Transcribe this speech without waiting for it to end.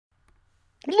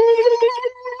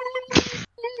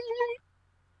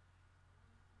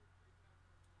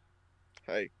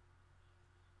Hey,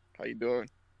 how you doing?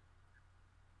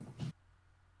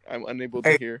 I'm unable to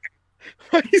Hey, hear.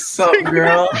 Why you what's up, singing?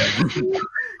 girl?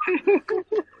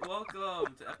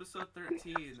 Welcome to episode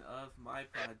 13 of my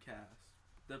podcast,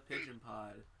 the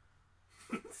PigeonPod.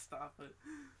 Stop it.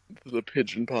 The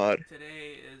Pigeon Pod.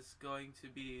 Today is going to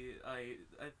be, I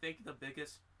think, the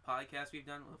biggest podcast we've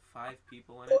done with 5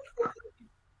 people in it.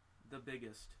 The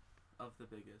biggest of the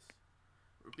biggest.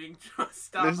 We're being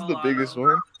stop This is the biggest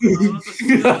Alano. one. Alano's a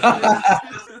stupid.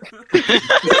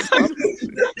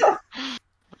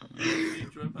 We're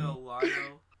being joined by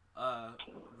Alano,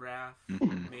 Raph,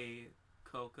 me,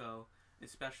 Coco, a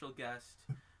special guest,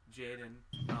 Jaden.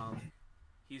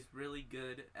 He's really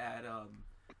good at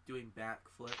doing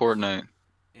backflips Fortnite.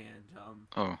 and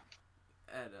Oh.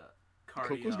 at cardio.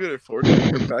 Coco's good at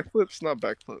Fortnite. Backflips, not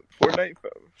backflip. Fortnite.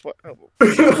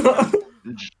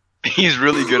 He's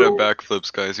really good at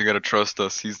backflips, guys. You gotta trust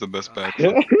us. He's the best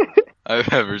backflip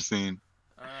I've ever seen.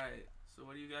 Alright, so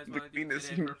what do you guys The want to do thing is,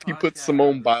 today for he podcast? puts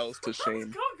Simone Biles to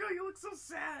shame. Coco, you look so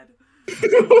sad. Do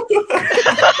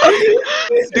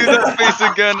that face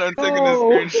again. I'm taking a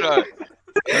screenshot.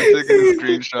 I'm taking a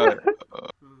screenshot.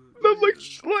 I'm like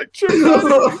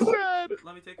dramatically sad.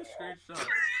 Let me take a screenshot.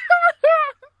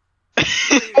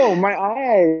 Oh, my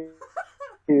eyes.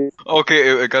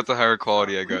 Okay, it got the higher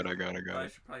quality. I got I it.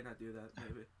 should probably not do that,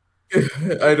 maybe.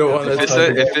 I don't want to If touch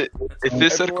it.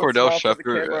 it said Everyone Cordell smile for the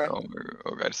Shepherd, camera.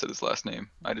 oh, I just said his last name.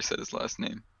 There's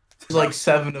like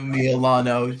 7 of me,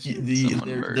 Alano.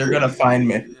 Someone They're gonna find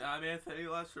me. I'm Anthony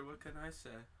Lester, what can I say?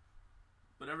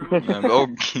 But everyone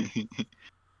Okay.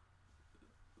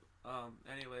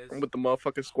 anyways. I'm with the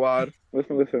motherfucking squad.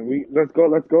 Listen. Let's go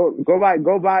by and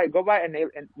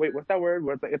wait. What's that word?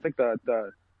 It's like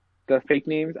the fake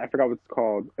names. I forgot what it's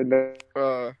called. And then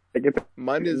it's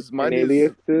Mine is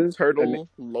aliases. Turtle,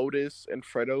 Lotus, and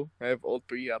Fredo. I have all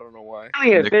three. I don't know why.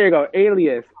 Alias. There you go.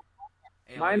 Alias.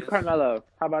 Mine's Alias. Carmelo.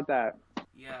 How about that?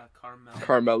 Yeah, Carmel.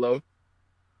 Carmelo.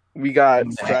 We got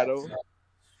Nice. Strato, Strato.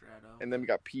 and then we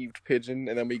got Peeved Pigeon,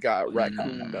 and then we got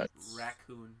Raccoon Nuts.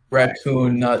 Raccoon.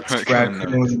 Raccoon nuts, Raccoon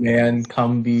raccoon man,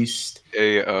 cum beast.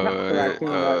 Hey,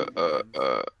 Raccoon.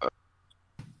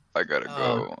 I gotta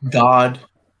go. God.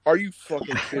 Are you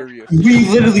fucking serious? We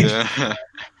literally. Yeah.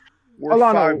 We're Hold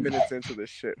on, 5 no. minutes into this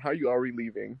shit. How you already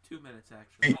leaving? 2 minutes,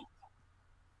 actually.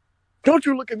 Don't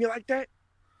you look at me like that.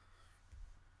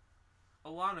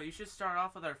 Alano, you should start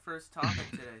off with our first topic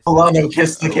today. Alano,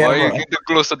 kiss the Why camera. you get the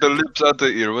close at the lips out the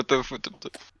ear? What the fuck?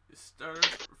 Start our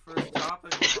first topic,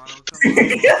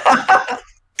 Alano.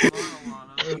 Come on,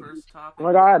 Alano. First topic. Oh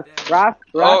my God, of the day. Raph.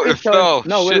 Oh, is it showing- fell.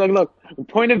 No, Shit. wait, look.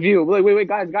 Point of view. Wait,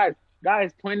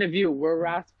 guys. Point of view. We're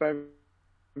Raph's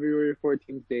February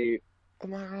 14th date.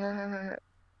 Come on.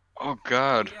 Oh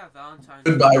God. Yeah, Valentines.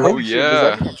 Goodbye, Oh Shit, yeah. Does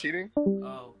that mean I'm cheating?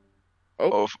 Oh.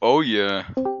 Oh yeah.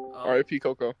 Oh. R.I.P.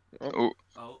 Coco. Oh.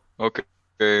 Okay.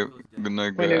 Good night, Point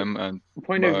of- Graham, and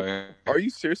Point of bye. Are you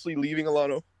seriously leaving,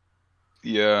 Alano?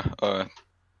 Yeah.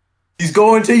 He's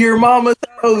going to your mama's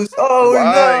house. Oh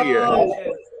Why? no!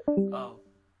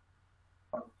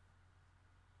 Oh.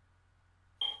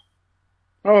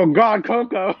 Oh God,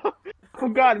 Coco. Oh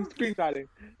God, I'm screenshotting.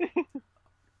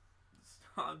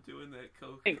 Stop doing that,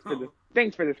 Coco.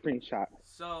 Thanks for the screenshot.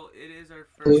 So it is our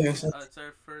Yes. first. It's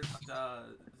our first.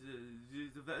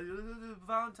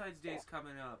 Valentine's Day is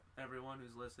coming up. Everyone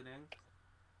who's listening,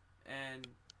 and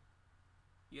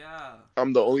yeah,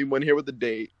 I'm the only one here with a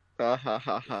date. Ha ha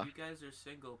ha ha. if you guys are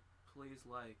single, please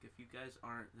like. If you guys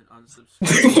aren't, then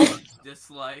unsubscribe,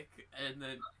 dislike, and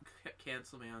then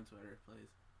cancel me on Twitter, please.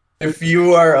 If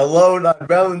you are alone on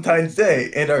Valentine's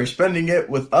Day and are spending it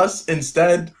with us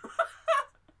instead,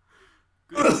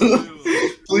 Good for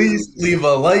you. please leave a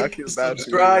I like, feel bad for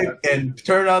subscribe, and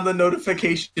turn on the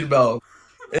notification bell.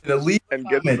 And leave And a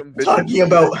get some comment bitches. talking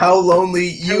about how lonely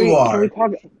you are.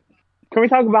 Can we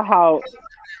talk about how?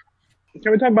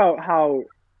 Can we talk about how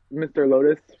Mr.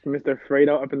 Lotus, Mr.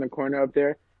 Fredo, up in the corner up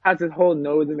there, has his whole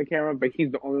nose in the camera, but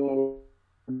he's the only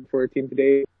one for a team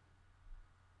today.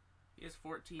 He has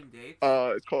 14 dates.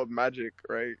 It's called Magic,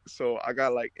 right? So I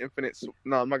got like infinite.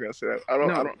 No, I'm not gonna say that. I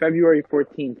don't. February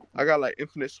 14th. I got like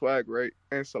infinite swag, right?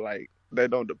 And so like they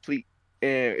don't deplete.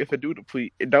 And if it do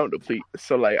deplete, it don't deplete.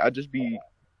 So like I just be.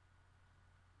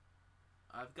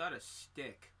 I've got a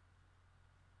stick.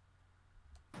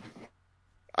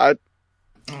 I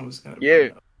was gonna Yeah.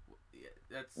 Yeah,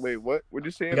 that's. Wait, what? What'd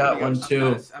you say? I got one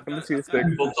too. I've Let me got, see the I've stick. got,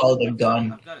 People call it a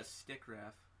gun. I've got a stick,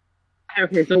 Raph.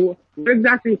 Okay, so what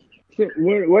exactly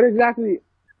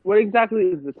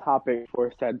is the topic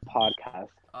for said podcast?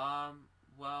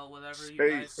 Well, whatever you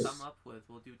guys Space. come up with,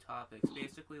 we'll do topics.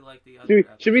 Basically, like the other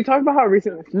Should we episode. talk about how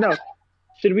recently? No.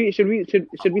 Should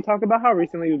we talk about how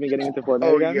recently we've been getting into Fortnite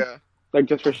Oh again? yeah. Like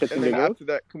just for shits And and then giggles? after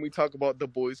that, can we talk about the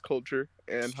boys' culture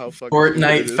and how fucking stupid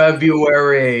Fortnite it is?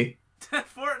 February.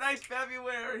 Fortnite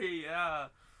February, yeah.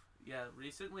 Yeah,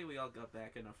 recently we all got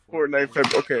back in a Fortnite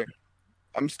February. Okay,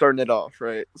 I'm starting it off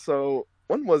right. So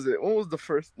when was it? When was the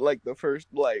first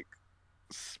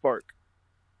spark?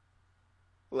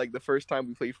 Like the first time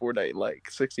we played Fortnite, in, like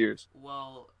 6 years.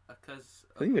 Well, because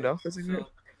I think you know. 6 years.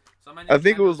 so on my I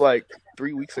think it Nintendo was like Switch-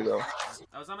 3 weeks ago.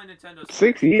 I was on my Nintendo Switch.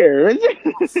 6 years.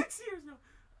 6 years no.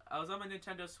 I was on my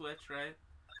Nintendo Switch, right?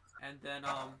 And then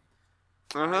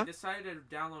I decided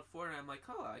to download Fortnite. I'm like,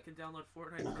 oh, I can download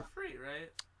Fortnite for free,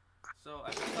 right? So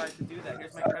I decided to do that.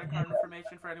 Here's my credit card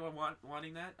information for anyone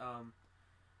wanting that.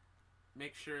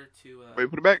 Make sure to Wait,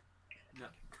 put it back. no.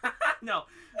 No.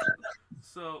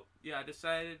 So yeah, I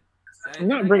decided. I'm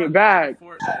not bring it back.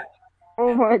 Fortnite.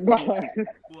 Oh my god.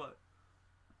 What?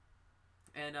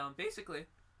 And basically,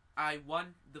 I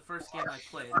won the first game I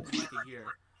played in like a year.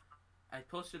 I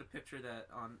posted a picture of that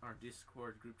on our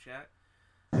Discord group chat,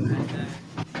 and then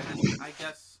I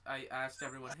guess I asked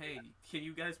everyone, "Hey, can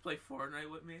you guys play Fortnite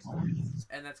with me?"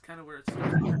 And that's kind of where it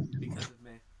started because of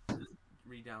me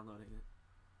re-downloading it.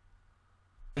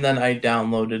 And then I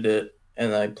downloaded it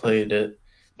and I played it.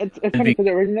 It's funny because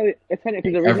originally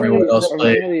Everyone else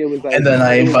played. it was like, And then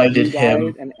I it was invited you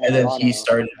him, guys and then he Alano.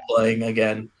 started playing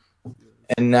again.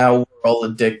 And now we're all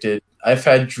addicted. I've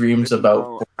had dreams about.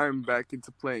 Oh, I'm back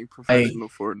into playing professional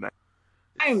Fortnite.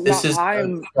 This is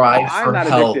I'm a cry for not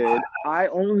help. addicted. I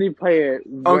only play it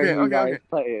when you guys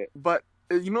play it. But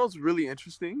you know what's really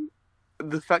interesting?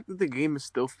 The fact that the game is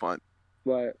still fun.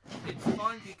 But It's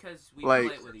fun because we Like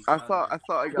play it with each I other. thought I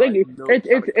got like, like, no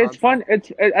it's fun.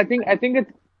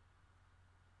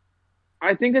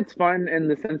 I think it's fun in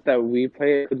the sense that we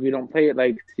play it because we don't play it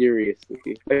like seriously.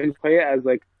 Like, we play it as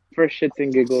like for shits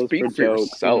and giggles, Speak for for jokes,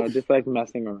 yourself. just like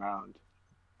messing around.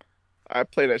 I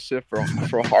play that shit for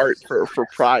heart, for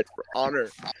pride, for honor.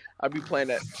 I be playing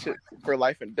that shit for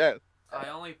life and death. I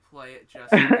only play it just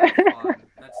for fun.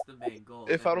 That's the main goal.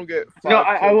 If I don't get No,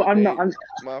 5 kills a I'm day, not.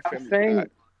 my I'm family saying. died.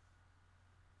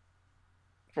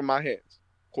 From my hands,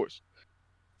 of course.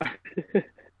 Yeah,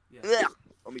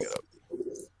 Let me get up.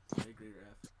 I agree,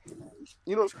 Raph.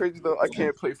 You know what's crazy though? I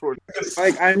can't play Fortnite.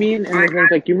 Like, I mean, in the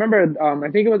sense, like, you remember,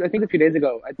 I think a few days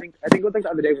ago, I think it was like the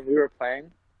other day when we were playing,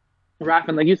 Raph,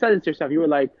 and like you said it yourself, you were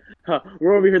like, huh,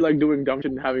 we're over here like doing dumb shit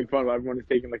and having fun while everyone is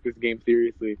taking like this game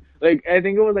seriously. Like, I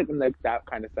think it was like in like that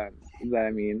kind of sense. Is that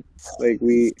I mean? Like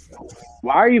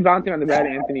why are you bouncing on the bed,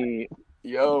 Anthony?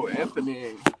 Yo,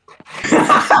 Anthony.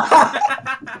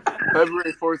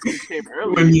 February 14th came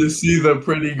early. When you see the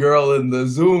pretty girl in the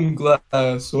Zoom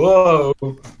class, whoa.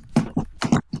 Yeah,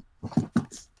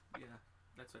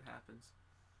 that's what happens.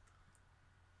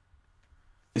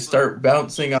 You start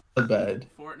bouncing on the bed.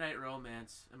 Fortnite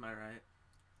romance, am I right?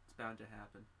 It's bound to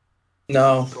happen.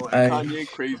 No, Kanye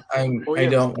crazy. I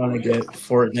don't want to get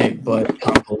Fortnite butt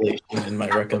compilation in my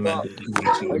recommended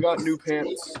YouTube. I got new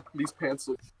pants. These pants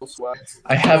look so swag.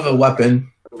 I have a weapon.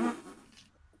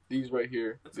 These right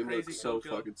here. That's They look crazy, so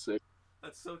Coco. fucking sick.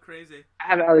 That's so crazy. I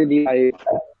have LED lights.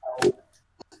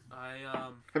 I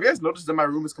Have you guys noticed that my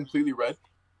room is completely red?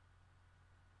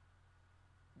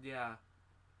 yeah.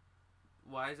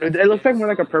 Why is that? It looks like more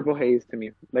like a purple haze to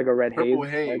me, like a red Purple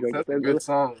haze. haze. Like, That's a it good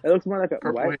song. looks more like a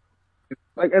Purple what? haze.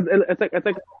 Like it's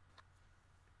like.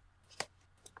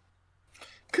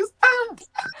 Cause I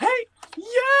hate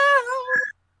you.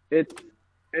 It's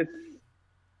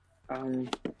And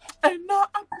now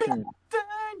I'm Hmm.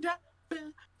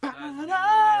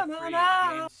 Free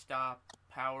GameStop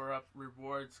power up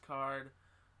rewards card.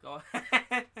 Go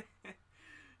ahead.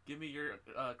 Give me your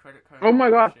credit card. Oh my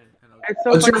God. information and I'll- It's so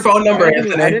What's funny. your phone number,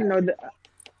 Anthony? I didn't know that.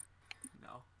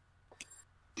 No.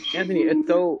 Anthony,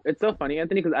 it's so funny,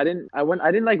 Anthony, because I went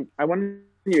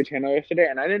to your channel yesterday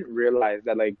and I didn't realize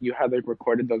that like you had like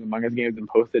recorded those Among Us games and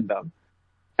posted them.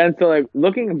 And so like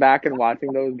looking back and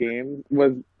watching those games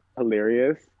was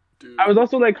hilarious. Dude, I was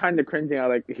also like kind of cringing at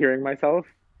like hearing myself.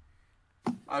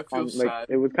 I feel Like sad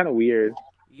it was kind of weird.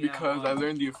 Yeah, because I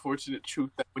learned the unfortunate truth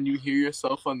that when you hear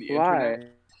yourself on the Why?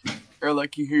 internet or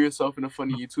like you hear yourself in a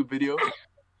funny YouTube video,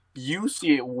 you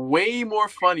see it way more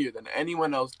funnier than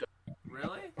anyone else does.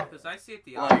 Really? Because I see it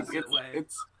the Like opposite way.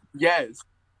 it's yes.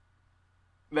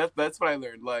 That's what I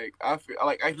learned. Like I feel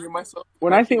like I hear myself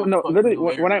When I see fucking literally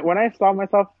hilarious. when I saw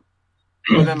myself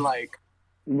But then like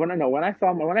when I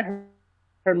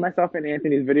heard myself in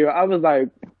Anthony's video, I was like,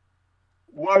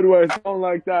 why do I sound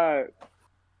like that?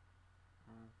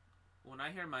 When I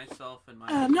hear myself and my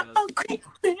videos,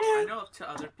 I know to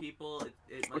other people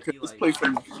it might Okay, be let's like play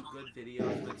some. good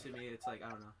videos, but to me it's like I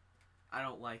don't know. I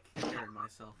don't like hearing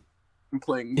myself. I'm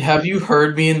playing. Have you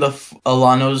heard me in the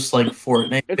Alano's like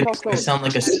Fortnite It's videos? I also. sound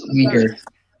like a squeaker.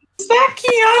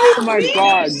 Oh my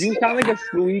god, you sound like a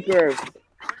squeaker.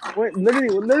 Wait,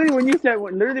 literally when you said,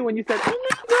 oh my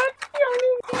god,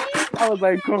 Keanu, I was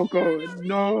like, Coco,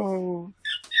 no.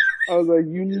 I was like,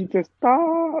 you need to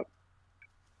stop.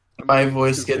 I'm My playing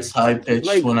voice 2K. gets high pitched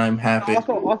Like, when I'm happy. Shame.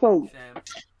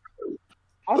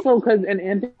 Because in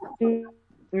Anthony's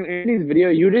video,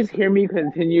 you just hear me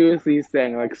continuously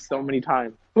saying like so many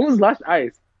times, "Who's Lush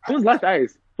Ice? Who's Lush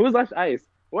Ice? Who's Lush Ice?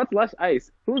 What's Lush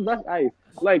Ice? Who's Lush Ice?"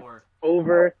 A Like score.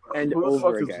 over and Who the over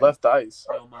fuck is again. Left Ice?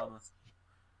 Yo mama.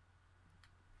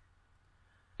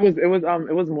 It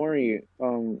was Maury.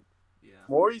 Yeah.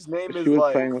 Maury's name She is was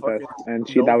like playing with us, fucking and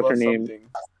that was Nova her name.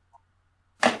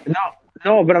 something.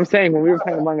 No, but I'm saying when we were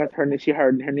playing Among Us, her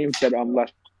name said Lush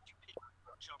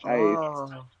Ice. Ah.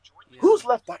 Yeah. Who's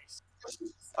Left Ice?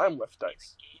 I'm Left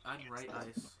Ice. I'm right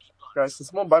ice. Guys, can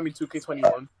someone buy me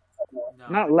 2K21? No.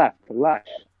 Not left, Lush.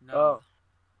 No. Oh.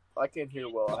 I can't hear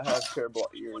well. I have terrible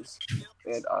ears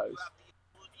and eyes.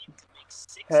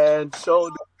 And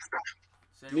shoulder.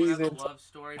 Does anyone have Knees a and love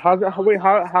story? for How's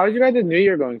Valentine's you Day? guys' New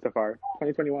Year going so far? I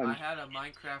 2021. had a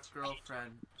Minecraft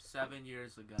girlfriend 7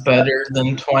 years ago. Better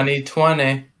than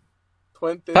 2020.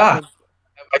 20. Ah,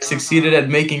 I succeeded at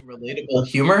making relatable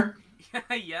humor.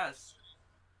 Yes.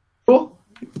 Cool.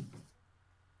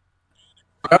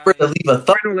 Remember to I, leave a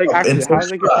thumb Like up and actually,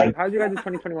 subscribe. how's you guys'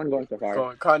 2021 going so far?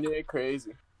 Going Kanye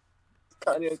crazy.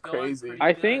 Kanye It's going crazy. pretty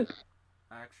I good, think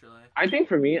actually.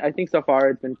 for me, so far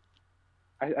it's been.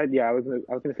 I was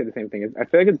gonna say the same thing. I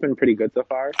feel like it's been pretty good so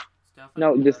far. It's definitely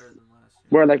No, just better than last year.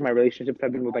 where like my relationships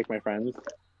have been with like my friends.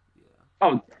 Yeah.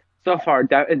 Oh, so far it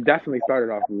definitely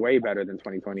started off way better than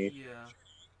 2020,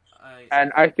 Yeah.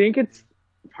 and I think it's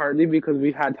partly because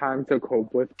we had time to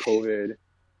cope with COVID.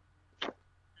 Yes.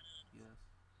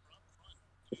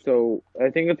 So I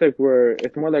think it's like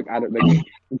it's more like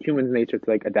human's nature to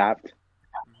like adapt.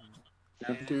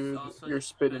 And it's Dude, also you're just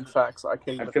spitting been- facts. I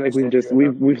can't I even feel like understand you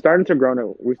right now. we've started to grow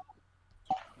up.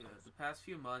 Yeah, the past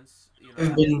few months,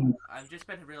 I've been I've just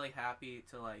been really happy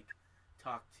to like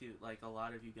talk to like a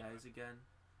lot of you guys again.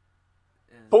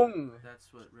 And Boom.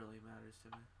 that's what really matters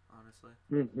to me, honestly.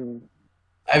 Mm-hmm.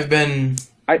 I've been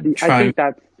I Trying- think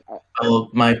that's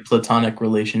develop my platonic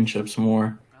relationships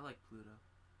more. I like Pluto.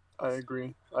 I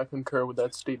agree. I concur with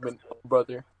that statement,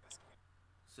 brother.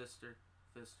 Sister.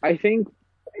 Fister. I think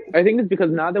it's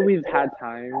because now that we've had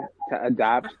time to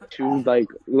adapt to like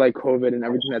COVID and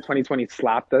everything that 2020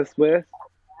 slapped us with,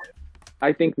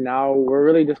 I think now we're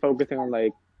really just focusing on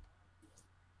like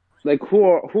who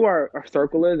our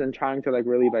circle is and trying to like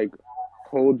really like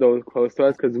hold those close to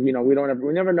us because we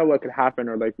never know what could happen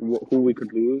or like who we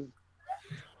could lose.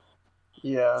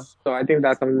 Yeah. So I think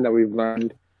that's something that we've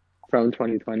learned from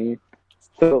 2020.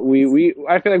 So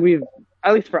I feel like we've,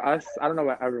 at least for us, I don't know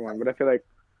about everyone, but I feel like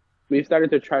we've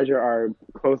started to treasure our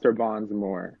closer bonds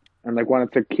more and like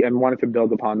wanted to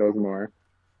build upon those more.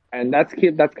 And that's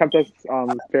kept us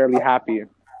fairly happy.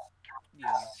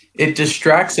 Yeah. It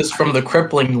distracts us from the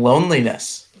crippling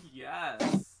loneliness.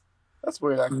 Yes. That's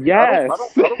weird, actually. Yes. I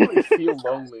don't really feel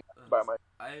lonely by my...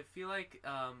 I feel like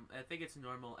I think it's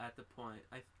normal at the point.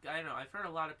 I don't know. I've heard a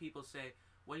lot of people say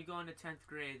when you go into 10th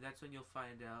grade, that's when you'll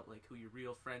find out like who your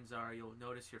real friends are. You'll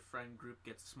notice your friend group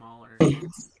gets smaller and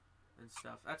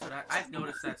stuff. That's what I've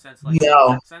noticed that since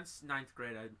since 9th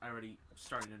grade. I already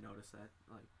started to notice that.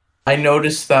 Like I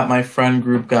noticed that my friend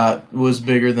group was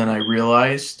bigger than I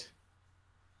realized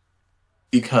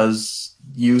because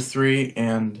you three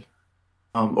and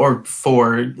or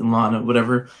four, Lana,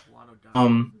 whatever.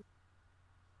 Lano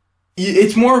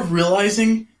It's more of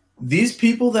realizing these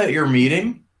people that you're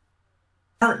meeting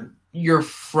aren't your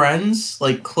friends,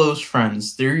 like close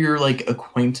friends. They're your like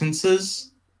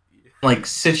acquaintances, like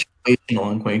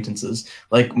situational acquaintances.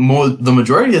 Like the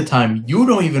majority of the time, you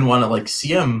don't even want to like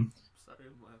see them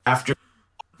after,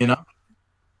 you know.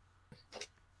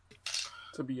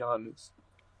 To be honest.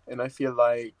 And I feel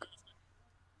like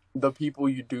the people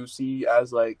you do see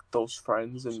as like those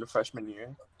friends in the freshman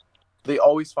year, they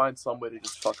always find some way to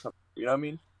just fuck up. You know what I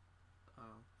mean?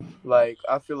 Like,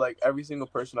 I feel like every single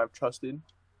person I've trusted,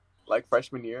 like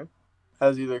freshman year,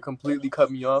 has either completely cut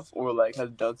me off or like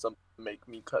has done something to make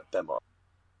me cut them off.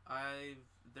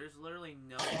 There's literally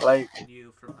no Like- one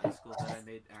new from high school that I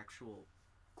made actual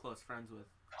close friends with.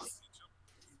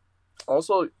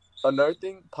 Also, another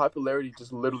thing, popularity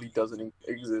just literally doesn't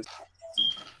exist.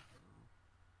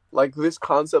 Like, this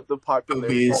concept of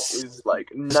popularity Movies is like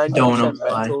don't 90%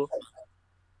 apply. mental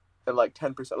and like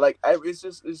 10%. Like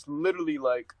it's literally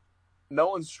like no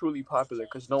one's truly popular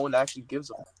because no one actually gives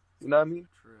a. You know what I mean?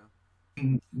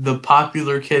 True. The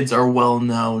popular kids are well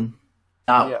known,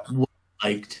 not Yeah. well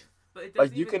liked. But it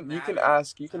doesn't Like even you can matter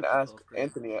ask after 12th grade.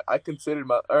 Anthony. I considered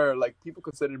like people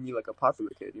considered me like a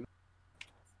popular kid. You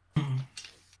know,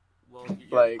 Well,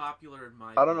 you're like popular in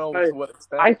my I don't know book. to what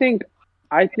extent. I think,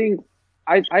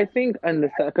 in the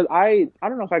because I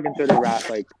don't know if I consider Rat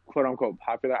like quote unquote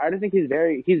popular. I just think he's a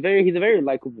very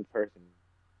likable person.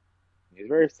 He's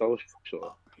very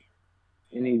social,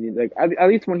 and he's like at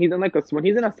least when he's in when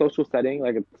he's in a social setting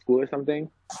like a school or something,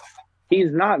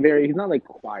 he's not like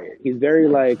quiet. He's very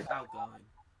like Outgoing.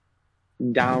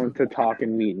 down to talk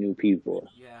and meet new people.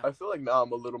 Yeah. I feel like now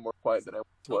I'm a little more quiet than I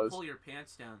Don't was. pull your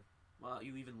pants down while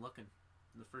you even looking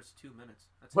in the first 2 minutes.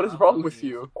 That's What how is wrong outgoing with he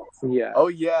is. you? Yeah. Oh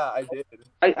yeah, I did.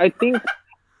 I think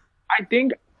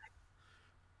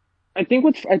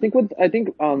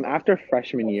after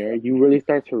freshman year you really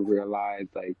start to realize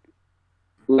like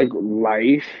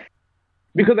life,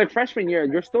 because like freshman year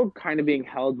you're still kind of being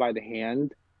held by the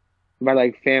hand by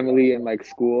like family and like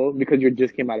school because you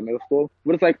just came out of middle school.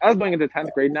 But it's like us going into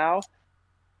 10th grade now,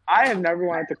 I have never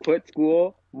wanted to quit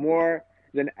school more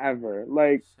than ever.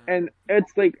 Like, and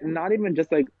it's like not even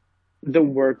just like the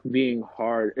work being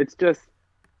hard. It's just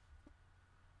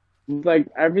like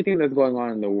everything that's going on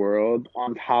in the world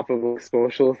on top of like,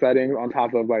 social settings, on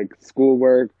top of like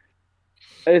schoolwork.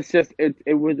 It's just it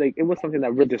was something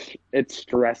that really just it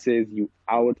stresses you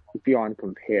out beyond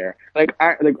compare. Like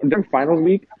during finals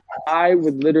week, I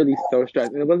was literally so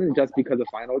stressed, and it wasn't just because of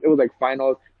finals. It was like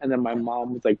finals, and then my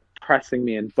mom was like pressing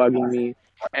me and bugging me,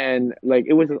 and like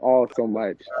it was just all so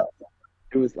much.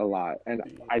 It was a lot, and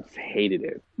I just hated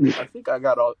it. I think I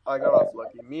got off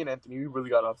lucky. Me and Anthony, we really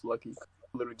got off lucky.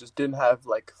 Literally just didn't have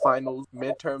like finals,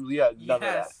 midterms. We had none of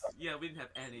that. Yeah, we didn't have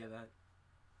any of that.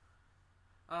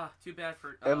 Too bad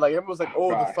for. And like everyone was like,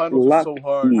 "Oh, Gosh, the finals are so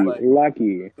hard." Like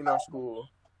lucky. in our school.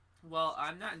 Well,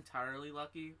 I'm not entirely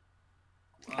lucky.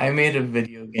 I made a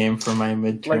video game for my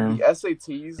midterm. Like the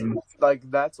SATs, like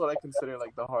that's what I consider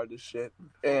like the hardest shit.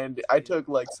 And I took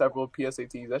like several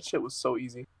PSATs. That shit was so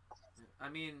easy. I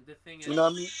mean, the thing is, You know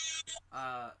what I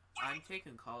mean? I'm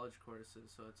taking college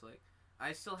courses, so it's like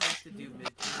I still have to do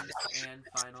midterms and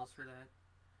finals for that,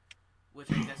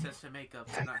 which I guess has to make up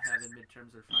for not having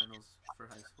midterms or finals for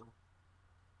high school.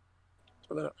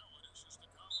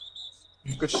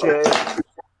 Good shit.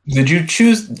 Did you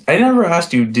choose? I never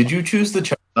asked you. Did you choose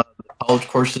the college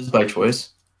courses by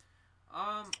choice?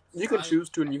 You can choose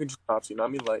to, and you can choose not to. You know what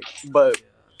I mean? Like, but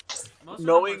most of them are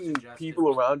knowing suggested. people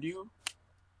around you,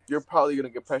 you're probably gonna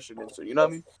get pressured into. You know what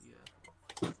I mean?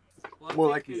 Yeah. Well, More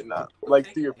likely than not,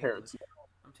 like through your parents.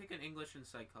 I'm taking English and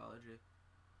psychology.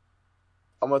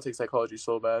 I'm gonna take psychology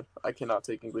so bad. I cannot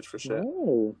take English for shit.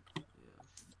 Oh. Yeah.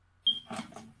 I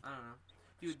don't know.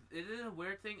 Dude, it is a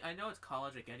weird thing. I know it's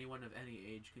college, like anyone of any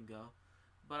age can go.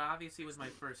 But obviously it was my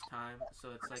first time, so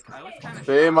it's like, I was kind of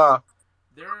shocked.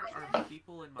 There are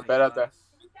people in my class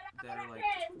that are like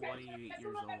 28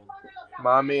 years old.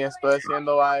 Mami, estoy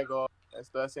haciendo algo.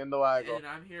 Estoy haciendo algo. And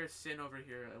I'm here, Sin over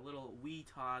here, a little wee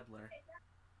toddler.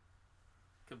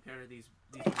 Compared to these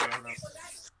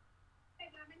grown-ups.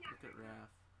 Look at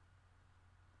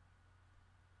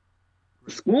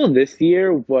Raph. School this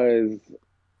year was,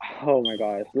 oh my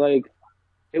gosh, like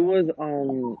it was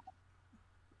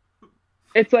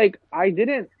it's like I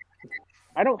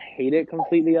don't hate it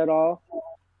completely at all.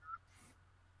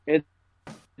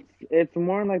 It's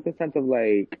more in like the sense of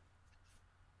like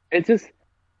it's just,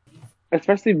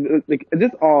 especially like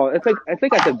it's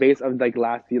like at the base of like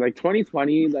last year, like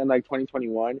 2020 and like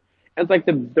 2021. It's like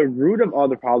the root of all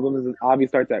the problems is obviously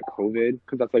starts at COVID,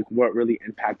 because that's like what really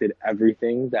impacted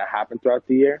everything that happened throughout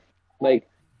the year. Like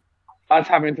us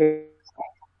having to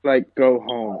like go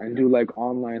home and do like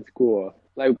online school.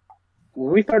 Like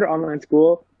when we started online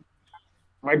school,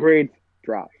 my grades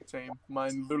dropped. Same.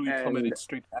 Mine literally plummeted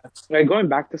straight to ass. Like going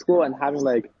back to school and having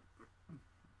like,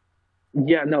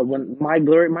 yeah, no, when my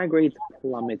grades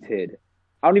plummeted.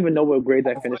 I don't even know what grades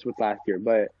I finished with last year,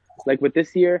 but like with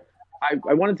this year,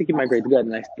 I wanted to keep my grades good,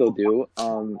 and I still do.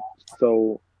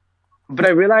 But I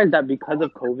realized that because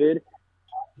of COVID,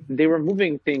 they were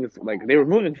moving things, like they were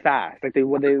moving fast. Like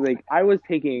I was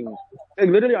taking, like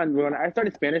literally when I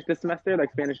started Spanish this semester,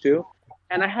 like Spanish 2,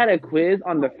 and I had a quiz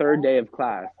on the 3rd day of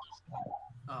class.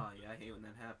 Oh yeah, I hate when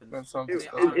that happens. That sounds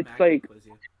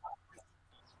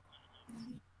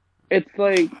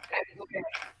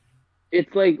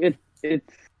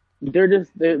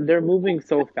they're moving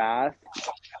so fast,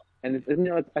 and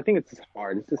I think it's just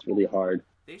hard. It's just really hard.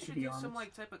 They should do some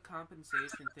like type of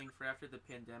compensation thing for after the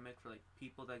pandemic for like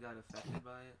people that got affected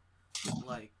by it.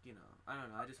 like, I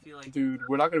don't know. I just feel like Dude,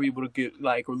 we're not gonna be able to get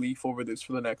like relief over this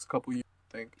for the next couple years,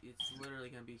 I think. it's literally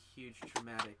gonna be a huge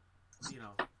traumatic,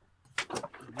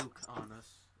 nuke on us.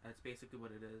 That's basically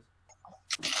what it is.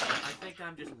 I think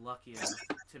I'm just lucky enough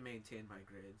to maintain my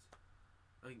grades.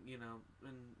 Like, and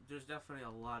there's definitely a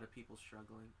lot of people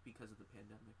struggling because of the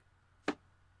pandemic.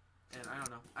 And I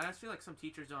don't know. I just feel like some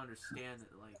teachers don't understand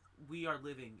that, like, we are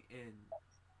living in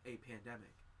a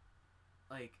pandemic.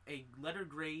 Like, a letter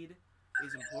grade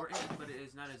is important, but it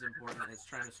is not as important as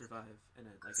trying to survive in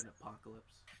an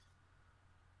apocalypse.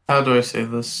 How do I say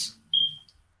this?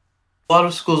 A lot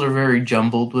of schools are very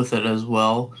jumbled with it as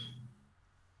well.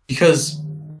 Because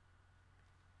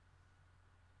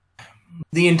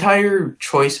the entire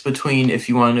choice between if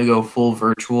you want to go full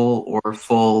virtual or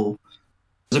full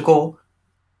physical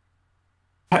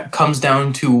comes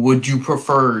down to, would you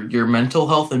prefer your mental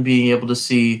health and being able to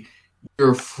see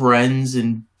your friends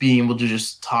and being able to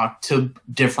just talk to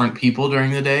different people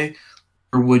during the day,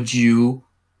 or would you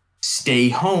stay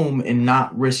home and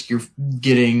not risk your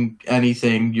getting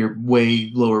anything, your way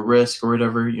lower risk or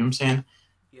whatever, you know what I'm saying?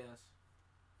 Yes.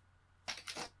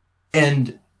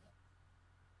 And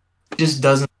it just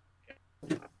doesn't,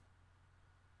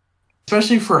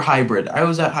 especially for hybrid. I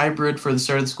was at hybrid for the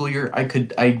start of the school year.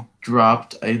 I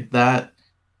dropped that.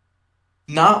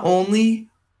 Not only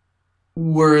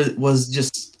was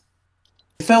just,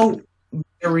 it felt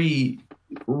very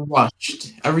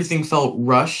rushed. Everything felt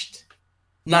rushed.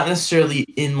 Not necessarily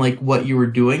in like what you were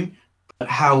doing, but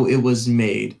how it was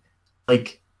made.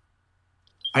 Like,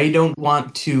 I don't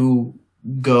want to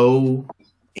go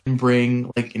and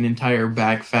bring like an entire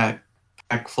backpack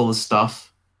full of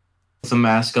stuff with a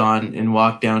mask on and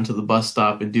walk down to the bus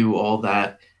stop and do all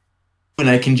that when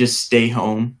I can just stay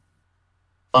home.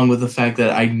 Along with the fact that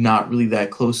I'm not really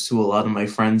that close to a lot of my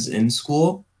friends in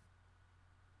school.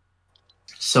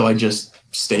 So I just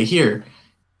stay here.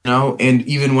 And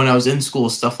even when I was in school,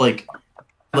 stuff like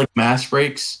mass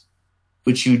breaks,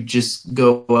 which you just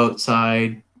go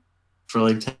outside for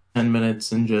like 10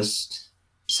 minutes and just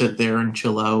sit there and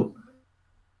chill out.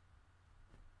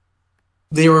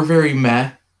 They were very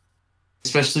meh,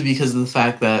 especially because of the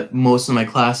fact that most of my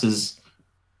classes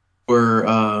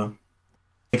were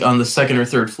like on the second or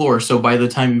third floor. So by the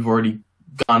time you've already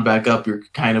gone back up, you're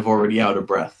kind of already out of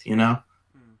breath,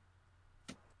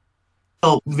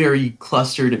 Felt very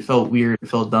clustered. It felt weird. It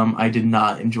felt dumb. I did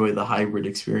not enjoy the hybrid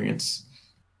experience,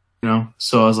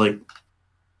 So I was like,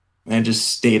 I just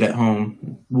stayed at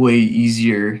home. Way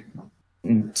easier,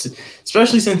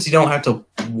 especially since you don't have to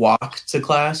walk to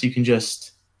class. You can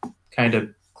just kind of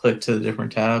click to a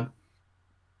different tab.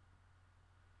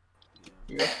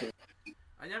 Yeah.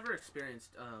 I never experienced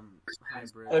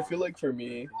hybrid. I feel like for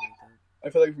me,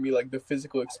 like the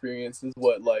physical experience is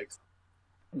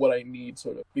what I need,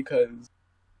 sort of, because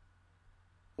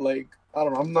like, I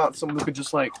don't know, I'm not someone who could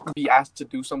just like be asked to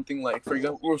do something, like, for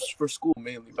example, for school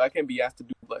mainly, but I can't be asked to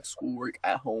do like schoolwork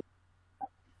at home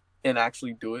and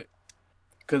actually do it,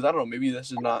 because I don't know, maybe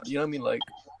this is not, you know what I mean, like,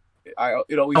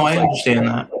 it always I like understand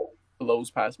that. blows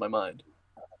past my mind.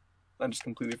 I just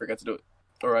completely forget to do it,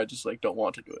 or I just like don't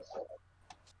want to do it,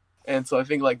 and so I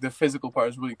think like the physical part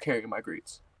is really carrying my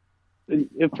grades.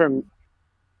 For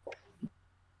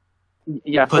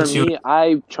me,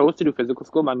 I chose to do physical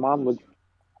school. My mom was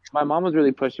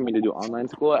really pushing me to do online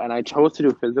school, and I chose to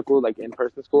do physical, like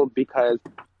in-person school, because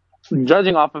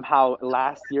judging off of how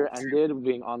last year ended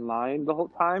being online the whole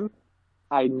time,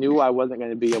 I knew I wasn't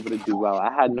going to be able to do well.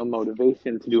 I had no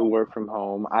motivation to do work from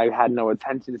home. I had no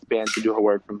attention span to do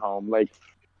work from home. Like,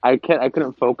 I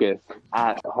couldn't focus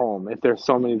at home if there's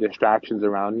so many distractions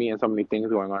around me and so many things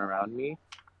going on around me.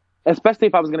 Especially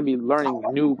if I was going to be learning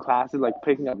new classes, like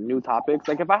picking up new topics.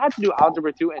 Like, if I had to do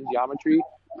Algebra 2 and Geometry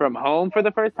from home for the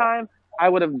first time, I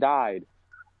would have died.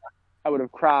 I would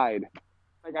have cried.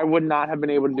 Like, I would not have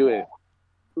been able to do it.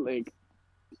 Like,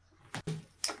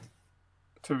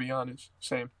 to be honest,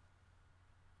 same.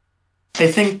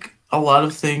 I think a lot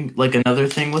of another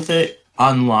thing with it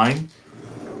online,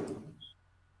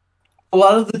 a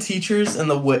lot of the teachers and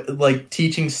the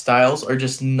teaching styles are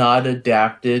just not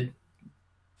adapted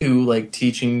to like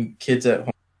teaching kids at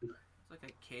home. It's like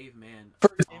a caveman. For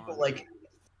example,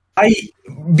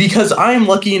 because I am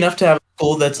lucky enough to have a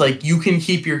school that's like, you can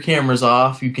keep your cameras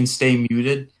off, you can stay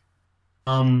muted.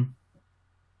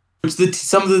 Which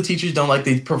some of the teachers don't like.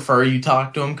 They prefer you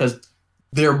talk to them because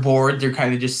they're bored. They're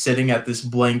kind of just sitting at this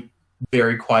blank,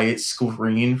 very quiet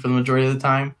screen for the majority of the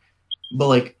time. But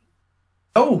like,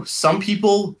 some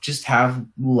people just have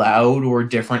loud or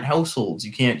different households.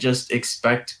 You can't just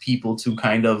expect people to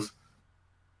kind of,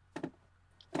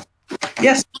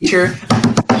 yes, teacher,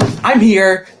 I'm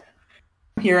here.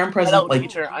 here, I'm present. Hello, Like,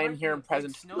 teacher. I am here and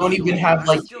present. don't even have,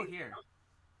 like- I'm still here.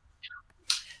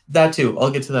 that too.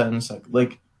 I'll get to that in a sec.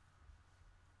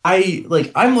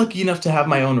 I'm lucky enough to have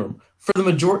my own room. For the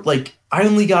majority, like, I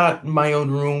only got my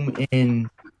own room in,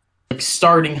 like,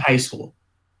 starting high school.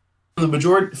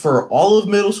 For all of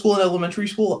middle school and elementary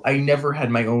school, I never had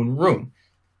my own room.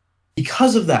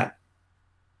 Because of that,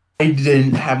 I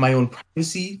didn't have my own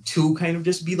privacy to kind of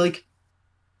just be like,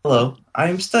 hello, I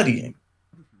am studying.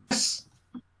 Yes,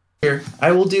 here,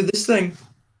 I will do this thing. You know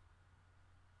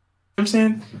what I'm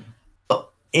saying?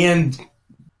 And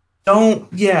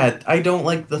I don't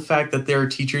like the fact that there are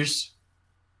teachers.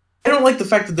 I don't like the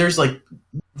fact that there's, like,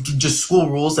 just school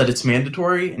rules that it's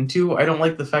mandatory. And two, I don't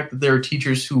like the fact that there are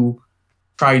teachers who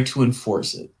try to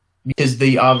enforce it because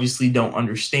they obviously don't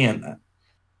understand that. You know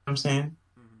what I'm saying?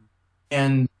 Mhm.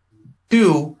 And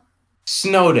two,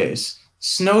 snow days.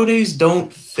 Snow days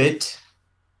don't fit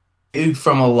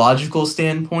from a logical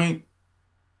standpoint,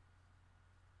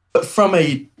 but from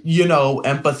a,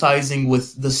 empathizing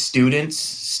with the students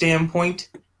standpoint,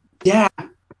 yeah,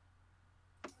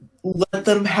 let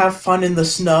them have fun in the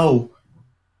snow.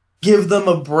 Give them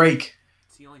a break.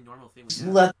 It's the only normal thing we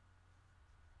have. Let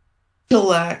them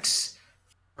relax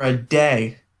for a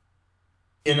day,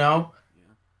 Yeah.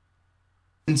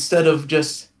 instead of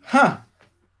just,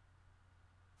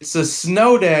 it's a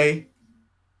snow day.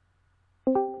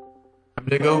 I'm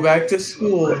gonna go back to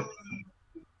school.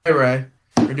 Hey, Ray,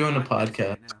 we're doing a podcast.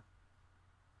 Right now.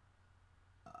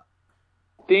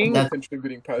 That's-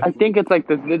 Contributing I think it's like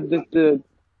the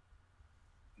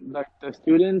like the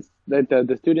students, like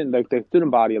the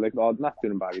student body, like not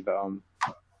student body,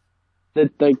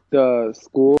 the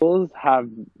schools have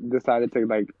decided to,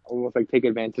 like, almost like take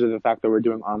advantage of the fact that we're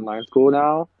doing online school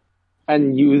now,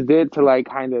 and use it to, like,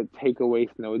 kind of take away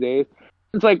snow days.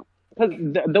 It's like, cause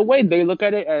the way they look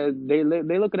at it as they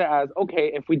look at it as,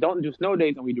 okay, if we don't do snow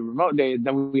days and we do remote days,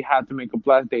 then we have to make up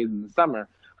less days in the summer,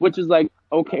 which is like,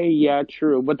 okay, yeah,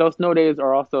 true, but those snow days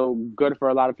are also good for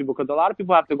a lot of people because a lot of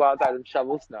people have to go outside and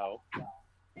shovel snow.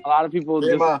 A lot of people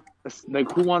just,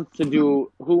 like, who wants to do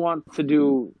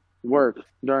work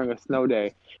during a snow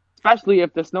day, especially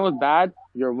if the snow is bad.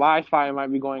 Your Wi-Fi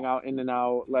might be going out in and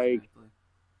out, like, Exactly.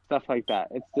 stuff like that.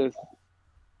 It's just,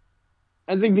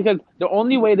 I think, because the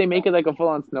only way they make it like a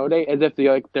full-on snow day is if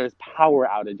there's power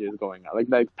outages going on,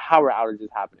 like power outages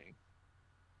happening,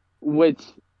 which,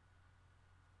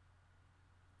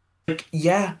 Like,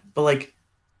 yeah, but, like,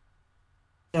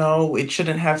 no, it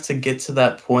shouldn't have to get to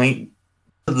that point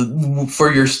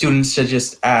for your students to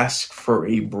just ask for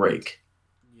a break.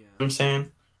 Yeah, You know what I'm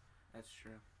saying? that's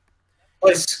true.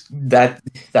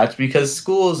 That's because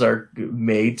schools are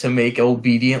made to make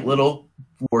obedient little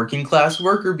working class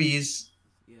worker bees.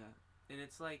 Yeah, and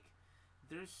it's like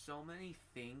there's so many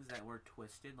things that were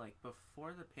twisted. Like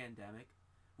before the pandemic,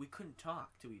 we couldn't talk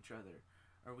to each other,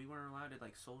 or we weren't allowed to,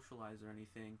 like, socialize or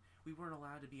anything. We weren't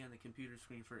allowed to be on the computer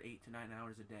screen for 8 to 9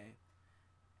 hours a day.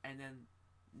 And then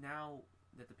now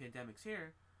that the pandemic's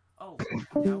here, now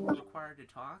we're required to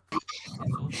talk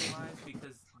and socialize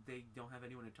because they don't have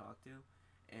anyone to talk to,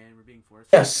 and we're being forced.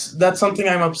 Yes, to that's something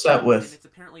I'm upset And with. it's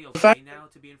apparently The fact- okay now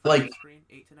to be in front of like- the screen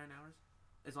 8 to 9 hours,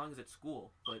 as long as it's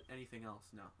school. But anything else,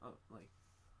 no.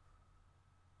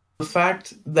 The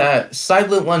fact that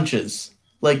silent lunches,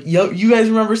 like, you guys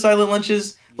remember silent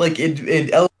lunches? Like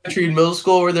in elementary and middle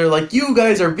school where they're like, you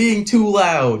guys are being too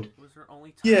loud. It was our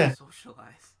only time Yeah. to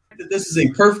socialize. This is a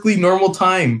perfectly normal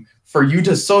time for you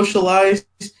to socialize.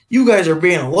 You guys are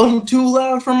being a little too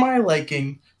loud for my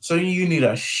liking, so you need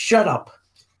to shut up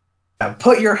and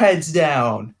put your heads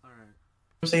down. All right,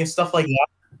 I'm saying stuff like that,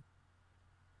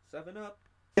 7-Up.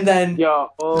 and then yo,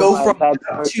 go from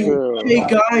that's to, true.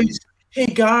 hey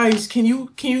guys, can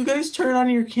you guys turn on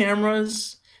your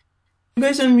cameras? You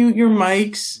guys unmute your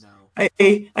mics. No.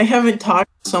 I haven't talked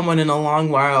to someone in a long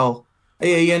while.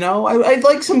 I'd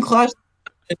like some class.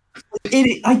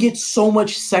 I get so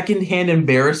much secondhand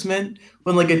embarrassment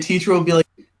when, like, a teacher will be like,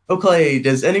 "Okay,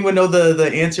 does anyone know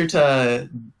the answer to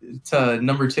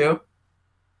number 2?"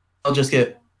 I'll just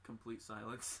get, Complete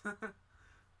silence.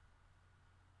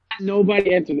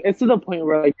 Nobody answers. It's to the point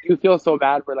where, like, you feel so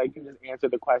bad where, like, you just answer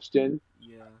the question.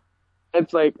 Yeah.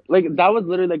 It's like that was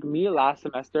literally like me last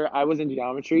semester. I was in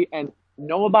geometry and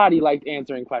nobody liked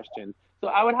answering questions. So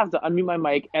I would have to unmute my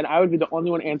mic and I would be the only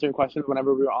one answering questions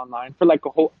whenever we were online for like a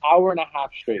whole hour and a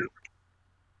half straight.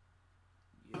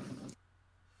 Yeah.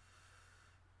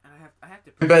 And I have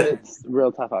to I bet present. It's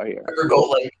real tough out here. ever go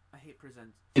like, I hate present.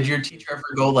 did your teacher ever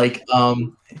go like,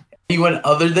 anyone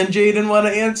other than Jaden want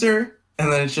to answer? And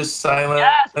then it's just silent.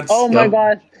 Yes! That's, Oh my yep.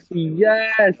 gosh.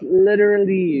 Yes,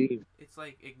 literally. it's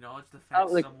like acknowledge the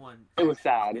fact like, someone it was actually is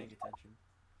sad. paying attention.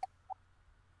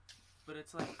 But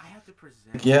it's like I have to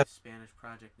present Yeah. a Spanish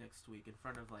project next week in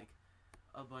front of like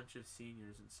a bunch of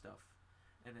seniors and stuff,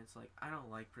 and it's like I don't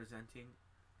like presenting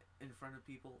in front of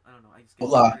people. I don't know. I just get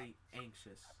Hola. very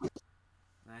anxious,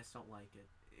 and I just don't like it.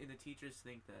 And the teachers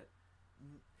think that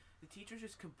the teachers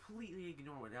just completely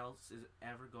ignore what else is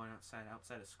ever going outside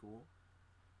of school,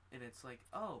 and it's like,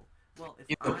 oh, well,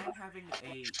 if I'm having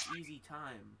a easy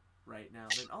time right now,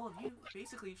 then all of you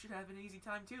basically should have an easy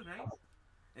time too, right?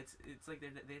 It's like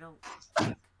they don't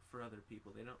think for other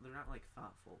people. They're not like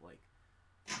thoughtful. Like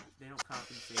they don't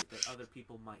compensate that other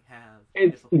people might have.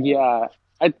 It's yeah.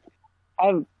 I've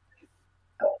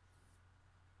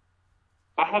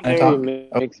I have Can I very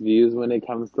talk? mixed views when it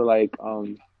comes to like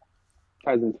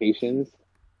presentations.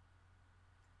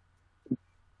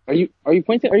 Are you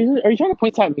pointing? Are you trying to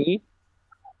point at me?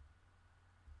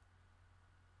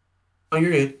 Oh,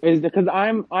 you're good. Is because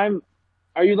I'm.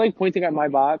 Are you like pointing at my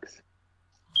box?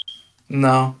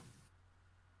 No.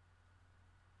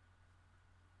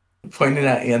 Pointing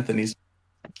at Anthony's.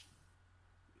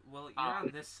 Well, you're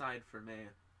on this side for me,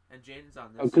 and Jaden's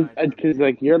on this side. Because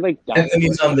like you're like down.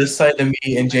 Anthony's on this side of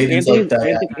me, and Jaden's like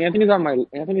that. Anthony's on my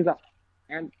Anthony's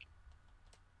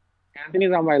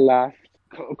on my left.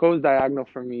 Goes diagonal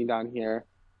from me down here.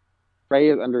 Ray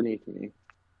is underneath me.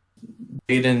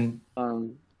 Jaden.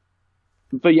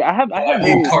 But yeah, I have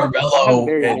Carmelo.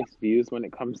 very mixed views when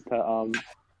it comes to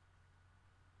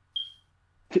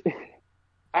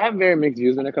I have very mixed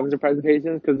views when it comes to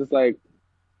presentations because it's like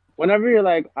whenever you're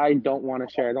like I don't want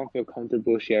to share, I don't feel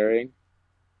comfortable sharing.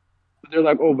 They're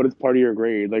like, oh, but it's part of your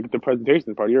grade. Like the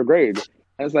presentation is part of your grade,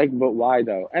 and it's like, but why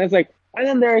though? And it's like, and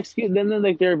then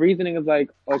their reasoning is like,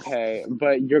 okay,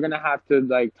 but you're gonna have to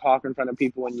like talk in front of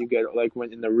people when you get like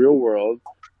when in the real world,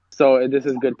 so this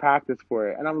is good practice for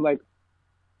it. And I'm like,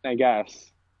 I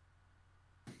guess.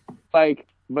 Like,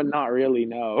 but not really,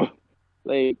 no.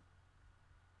 Like,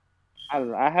 I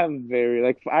don't know. I have very,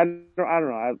 like, I don't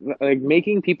know. Like,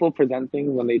 making people present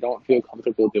things when they don't feel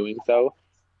comfortable doing so,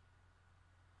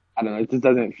 I don't know. It just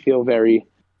doesn't feel very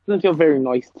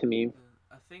nice to me.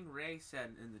 A thing Ray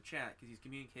said in the chat, because he's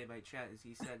communicated by chat, is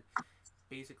he said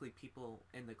basically people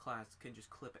in the class can just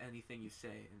clip anything you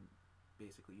say and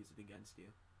basically use it against you.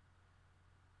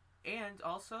 And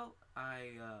also,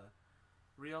 I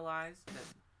realized that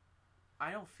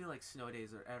I don't feel like snow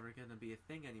days are ever going to be a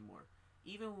thing anymore.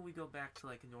 Even when we go back to,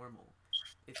 like, normal.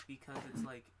 It's because it's,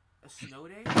 like, a snow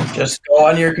day. Just go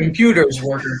on your computer's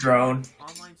worker drone.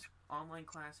 Online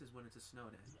classes when it's a snow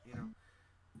day, you know?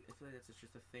 I feel like it's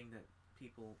just a thing that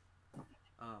people,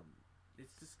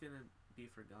 it's just going to be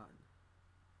forgotten.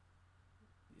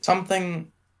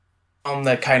 Something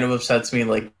that kind of upsets me,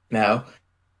 like, now.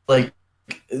 Like,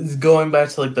 going back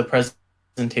to like the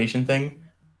presentation thing.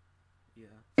 Yeah.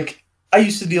 Like I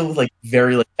used to deal with like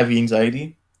very like heavy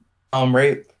anxiety.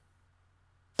 Right.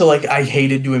 So like I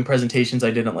hated doing presentations.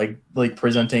 I didn't like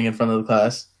presenting in front of the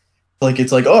class. Like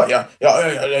it's like, oh yeah,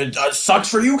 it sucks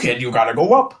for you, kid. You gotta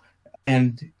go up.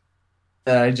 And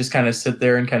I just kind of sit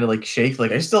there and kind of like shake.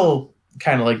 Like I still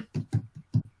kind of like,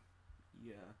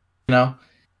 yeah, you know.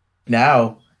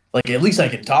 Now, like at least I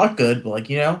can talk good. But like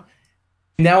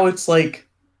now it's like.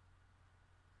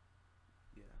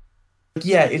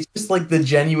 Yeah, it's just like the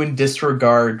genuine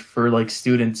disregard for like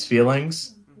students'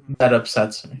 feelings that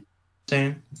upsets me.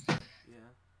 Saying, yeah.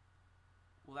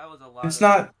 Well, that was a lot. It's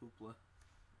not.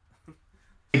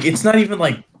 Like, it's not even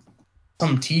like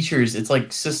some teachers. It's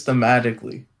like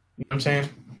systematically. You know what I'm saying?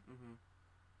 Mm-hmm.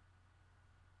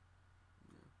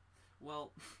 Yeah.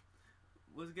 Well,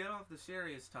 let's get off the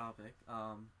serious topic.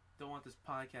 Don't want this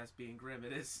podcast being grim.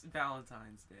 It is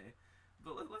Valentine's Day.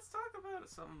 But let's talk about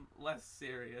something less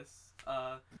serious.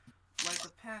 Like the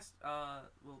past,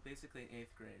 well, basically in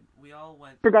 8th grade, we all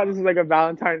went. Forgot this is like a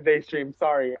Valentine's Day stream.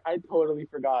 Sorry, I totally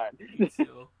forgot. Me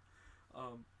too.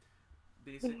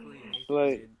 Basically in 8th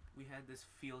grade, we had this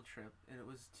field trip, and it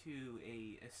was to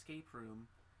a escape room,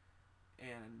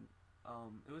 and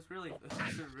it was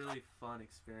a really fun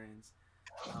experience.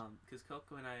 Because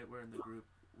Coco and I were in the group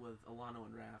with Alano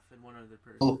and Raph and one other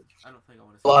person. I don't think I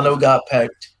want to say. Alano got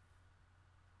pecked.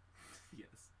 Yes.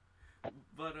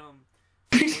 But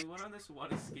we went on this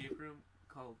one escape room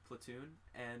called Platoon,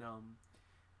 and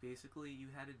basically you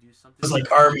had to do something. It was like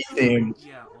army themed.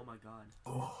 Yeah. Oh my god.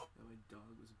 Oh. My dog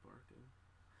was barking.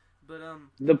 But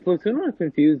the Platoon one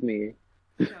confused me.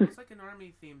 Yeah, it was like an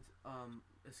army themed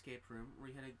escape room where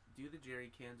you had to do the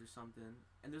jerry cans or something,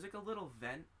 and there's like a little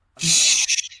vent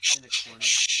in the corner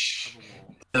of a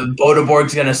wall. The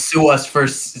Bodeborg's gonna sue us for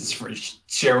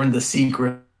sharing the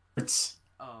secrets.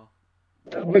 Oh,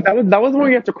 But that was where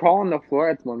you have to crawl on the floor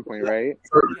at one point, right?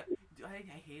 Yeah, dude, I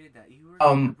hated that. You were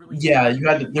in a really Yeah, you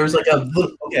had there was like a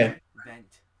little, okay.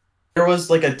 vent. There was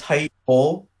like a tight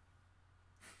hole.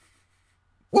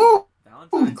 Woo!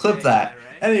 Valentine's Clip Day that. guy,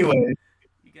 right? Anyway,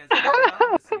 You guys got it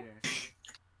on this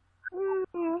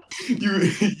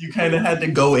year. you kind of had to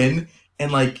go in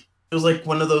and like it was like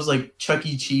one of those like Chuck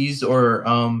E. Cheese or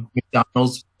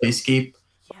McDonald's playscape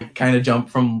Yeah, kind of jump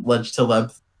from ledge to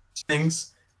ledge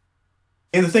things.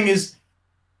 And the thing is,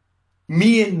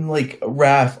 me and like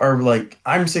Raph are like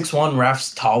I'm 6'1",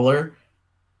 Raph's taller,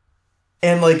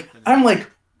 and like I'm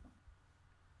like,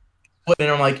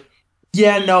 and I'm like,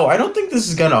 yeah, no, I don't think this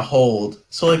is gonna hold.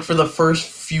 So like for the first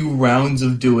few rounds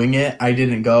of doing it, I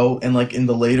didn't go, and like in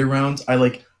the later rounds, I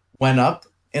like went up,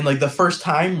 and like the first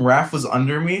time, Raph was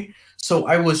under me, so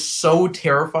I was so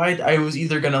terrified. I was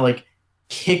either gonna like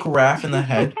kick Raph in the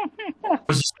head, or I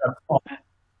was just gonna fall.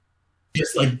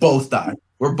 Just like both die.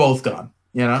 We're both gone,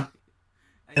 you know.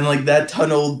 And like that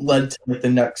tunnel led to like the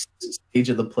next stage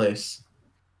of the place.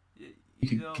 You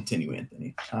can know, continue,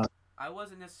 Anthony. I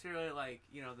wasn't necessarily like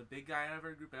the big guy out of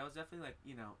our group, but I was definitely like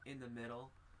in the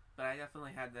middle. But I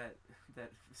definitely had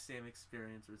that same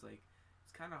experience. Where it's like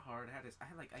it's kind of hard. I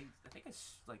think I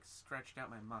like stretched out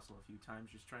my muscle a few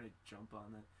times just trying to jump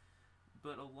on it.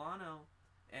 But Alano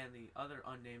and the other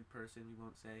unnamed person we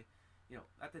won't say,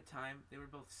 at the time they were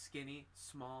both skinny,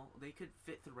 small. They could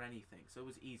fit through anything, so it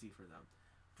was easy for them.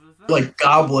 Like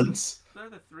goblins. There,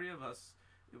 the three of us.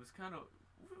 It was a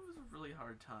really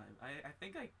hard time. I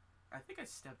think I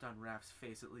stepped on Raph's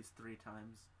face at least 3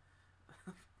 times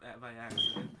by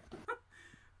accident.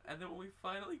 And then when we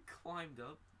finally climbed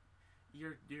up,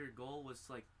 your goal was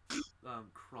to, like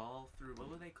crawl through, what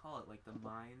would they call it? Like the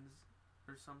mines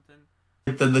or something?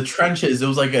 The trenches. It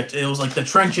was like the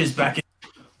trenches back in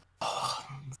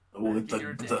Back in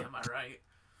your day, am I right?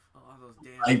 Oh, those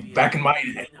damn back in my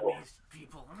day. Vietnamese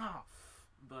people. No.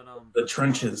 But The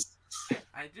trenches.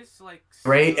 I just like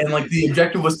Right? And like the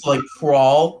objective was to like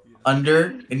crawl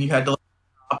under, and you had to like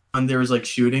up when there was like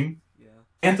shooting. Yeah.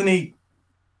 Anthony,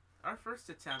 Our first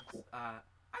attempt, I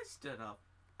stood up,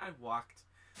 I walked,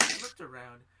 I looked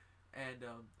around, and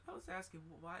I was asking,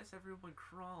 why is everyone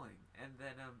crawling? And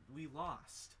then we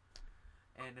lost.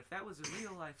 And if that was a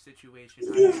real life situation, I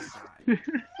would have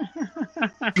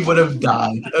died. you would have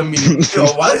died immediately.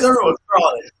 Why is everyone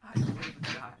crawling? I would have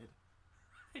died.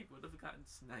 I would have gotten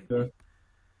sniped. Yeah.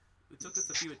 It took us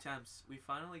a few attempts. We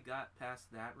finally got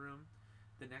past that room.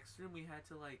 The next room we had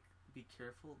to like be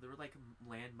careful. There were like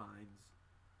landmines.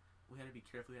 We had to be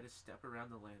careful. We had to step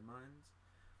around the landmines.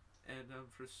 And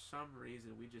for some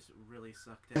reason, we just really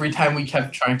sucked at Every time we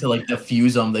kept trying to like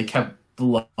defuse them, they kept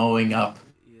blowing up.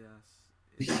 Yes.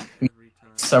 Every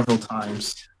time. Several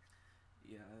times.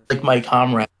 Yeah. Like my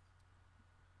comrade.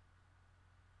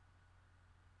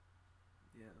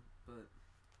 Yeah, but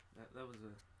that was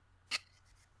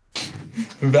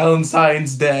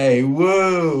Valentine's Day.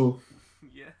 Woo!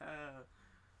 yeah.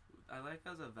 I like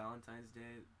that was a Valentine's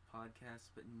Day podcast,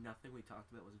 but nothing we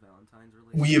talked about was Valentine's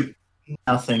related. We have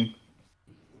nothing.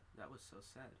 That was so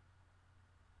sad.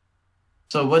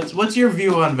 So what's your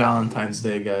view on Valentine's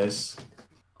Day, guys?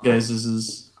 Guys, this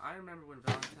is I remember when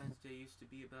Valentine's Day used to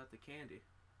be about the candy.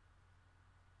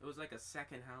 It was like a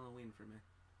second Halloween for me.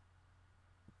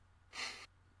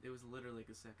 It was literally like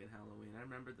a second Halloween. I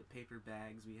remember the paper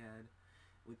bags we had.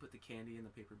 We put the candy in the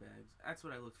paper bags. That's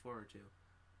what I looked forward to.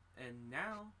 And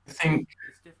now, I think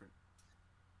it's different.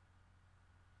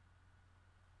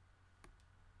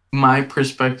 my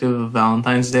perspective of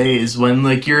Valentine's Day is when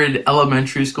like you're in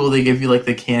elementary school, they give you like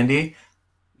the candy.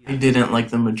 I didn't like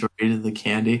the majority of the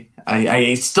candy.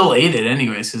 I still ate it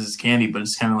anyways because it's candy, but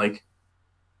it's kind of like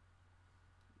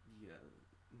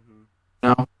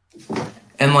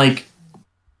and like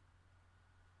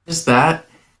just that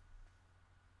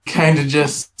kind of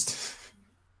just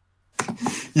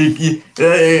it's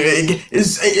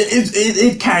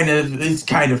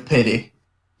kind of pity.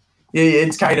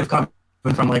 It's kind of coming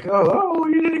from like oh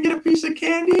you didn't get a piece of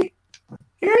candy.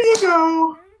 Here you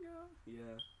go.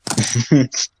 Yeah.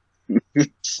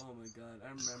 Oh my god, I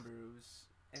remember it was,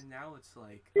 and now it's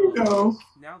like,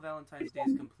 now Valentine's Day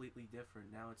is completely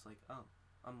different. Now it's like, oh,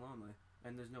 I'm lonely,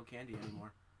 and there's no candy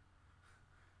anymore.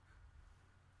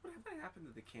 What happened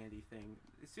to the candy thing?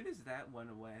 As soon as that went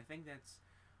away, I think that's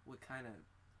what kind of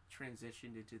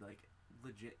transitioned into like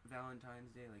legit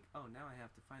Valentine's Day. Like, oh, now I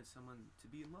have to find someone to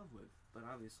be in love with, but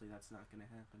obviously that's not going to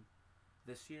happen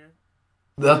this year.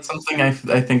 That's something I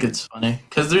think it's funny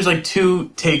because there's like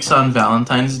 2 takes on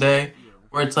Valentine's Day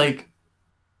where it's like,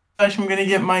 gosh, I'm gonna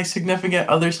get my significant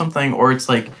other something, or it's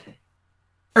like,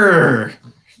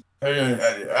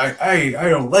 I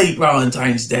don't like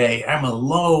Valentine's Day. I'm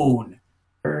alone.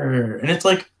 And it's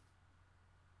like,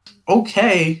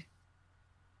 okay,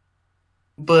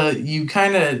 but you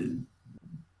kind of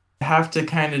have to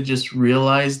kind of just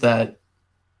realize that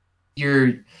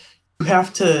you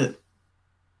have to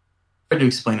try to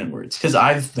explain it in words. Because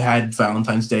I've had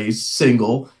Valentine's Days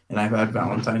single, and I've had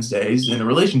Valentine's Days in a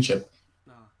relationship.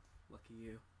 Oh, lucky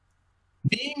you.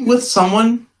 Being with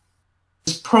someone,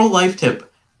 this pro-life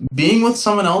tip, being with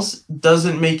someone else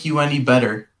doesn't make you any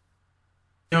better.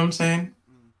 You know what I'm saying?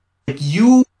 Like,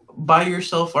 you by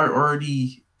yourself are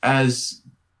already as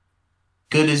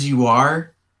good as you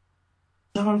are.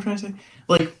 You know what I'm trying to say?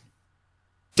 Like,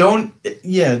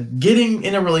 getting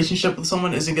in a relationship with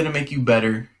someone isn't going to make you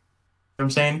better. You know what I'm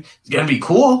saying? It's going to be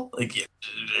cool. Like, yeah,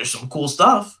 there's some cool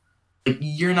stuff. Like,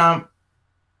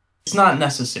 it's not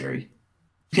necessary.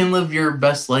 You can live your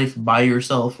best life by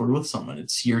yourself or with someone.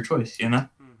 It's your choice, you know?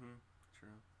 Mm-hmm. True.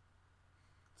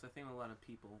 So I think a lot of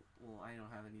people, well, I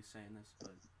don't have any say in this,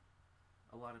 but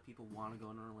a lot of people want to go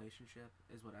in a relationship,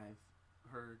 is what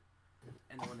I've heard.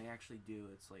 And then when they actually do,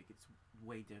 it's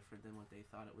way different than what they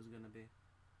thought it was going to be.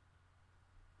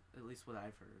 At least what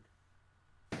I've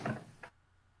heard.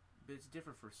 But it's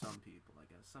different for some people, I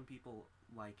guess. Some people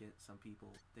like it, some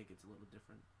people think it's a little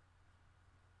different.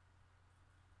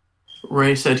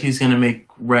 Ray said he's going to make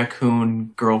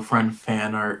raccoon girlfriend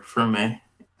fan art for me.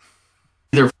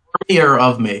 Either for me or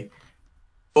of me.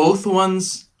 Both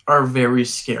ones are very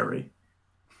scary.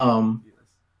 Yes.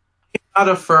 Not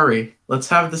a furry. Let's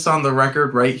have this on the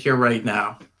record right here, right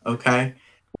now. Okay?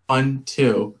 1,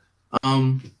 2.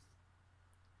 Let's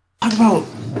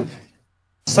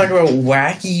talk about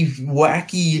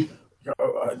wacky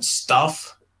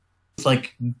stuff. It's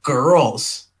like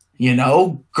girls, you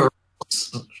know?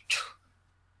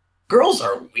 Girls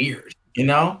are weird, you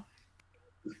know?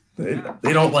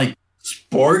 They don't like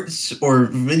sports or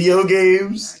video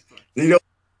games. Exactly. They don't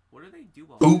What do they do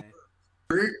all Oop.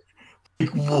 day? like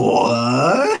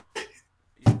what?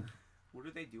 Yeah. What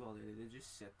do they do all day? They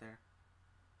just sit there.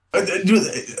 Do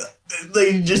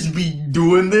they just be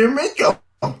doing their makeup?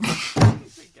 I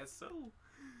guess so.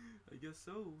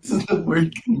 This is the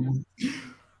word.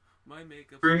 My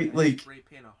makeup, Very, I like- spray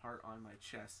paint a heart on my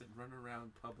chest and run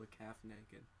around public half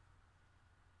naked.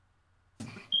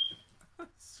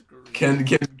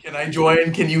 Can I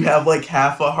join? Can you have like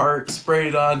half a heart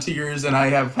sprayed onto yours, and I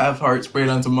have half heart sprayed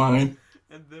onto mine?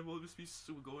 And then we'll just be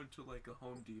going to like a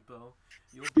Home Depot.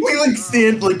 We like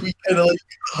stand like we kind of like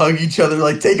hug each other,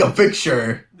 like take a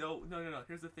picture. No.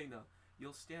 Here's the thing though.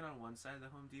 You'll stand on one side of the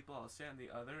Home Depot, I'll stand on the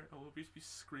other, and we'll just be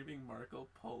screaming Marco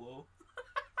Polo.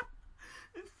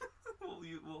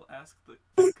 We'll ask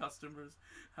the customers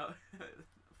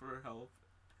for help.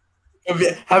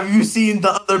 Have you seen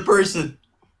the other person?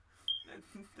 And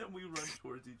then we run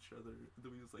towards each other. And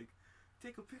then we just like,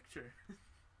 take a picture.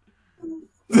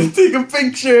 Take a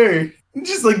picture.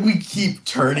 Just like we keep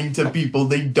turning to people,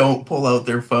 they don't pull out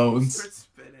their phones. Start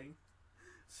spinning.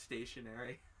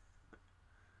 Stationary.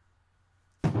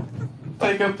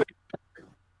 Take a picture.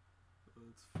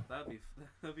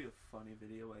 That'd be a funny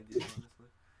video idea, honestly.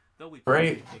 Though we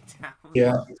Right. probably take down.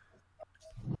 Yeah.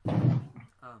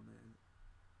 Oh man.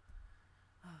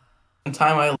 One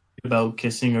time I lied about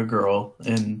kissing a girl,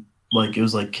 and like it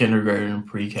was like kindergarten and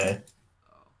pre-K.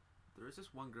 Oh, there was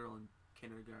this one girl in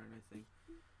kindergarten, I think.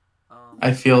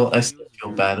 I she still was feel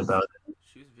very- bad about it.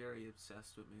 She was very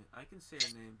obsessed with me. I can say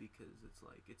her name because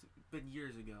it's been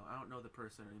years ago. I don't know the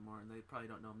person anymore, and they probably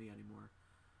don't know me anymore.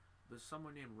 There's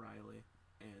someone named Riley,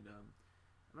 and I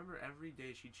remember every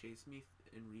day she'd chase me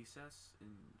in recess,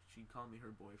 and she'd call me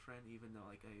her boyfriend, even though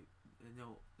like I had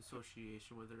no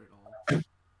association with her at all.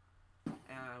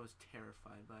 And I was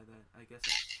terrified by that. I guess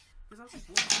because I was like,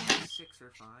 what, I was 6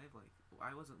 or 5? Like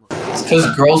I wasn't looking. It's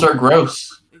because girls are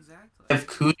gross. Exactly. They have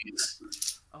cooties.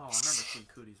 Oh, I remember seeing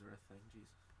cooties were a thing. Jeez,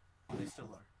 they still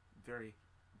are very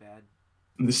bad.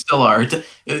 They still are.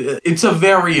 It's a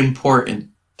very important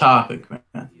topic, man.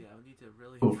 Yeah, we need to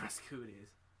really address cooties.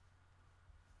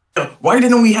 Why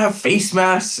didn't we have face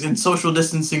masks and social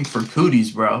distancing for cooties,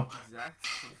 bro?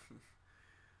 Exactly.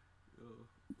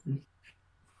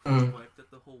 Uh, Wiped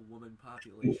out the whole woman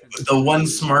population. The one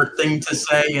smart thing to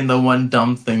say and the one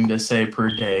dumb thing to say per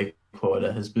day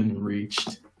quota has been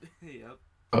reached. Yep.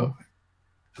 Oh.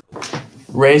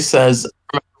 Ray says,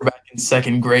 I remember back in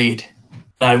 2nd grade,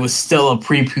 I was still a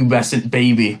prepubescent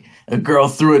baby. A girl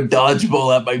threw a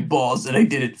dodgeball at my balls and I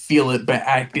didn't feel it but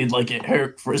acted like it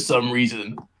hurt for some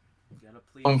reason. You gotta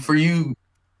please. For you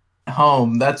at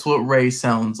home, that's what Ray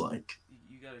sounds like.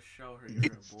 You gotta show her you're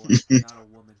a boy, not a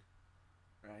woman.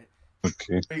 Right?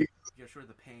 Okay. You gotta show her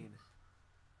the pain.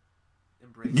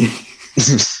 embrace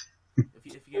it.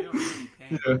 If you don't really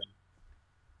pain, Yeah. you're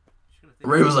gonna think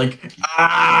Ray was like,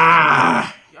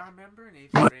 ah. Yeah, I remember in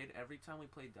 8th grade, every time we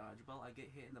played dodgeball, I get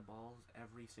hit in the balls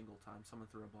every single time someone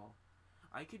threw a ball.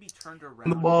 I could be turned around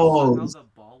and somehow balls. the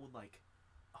ball would like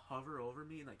hover over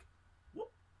me and like whoop.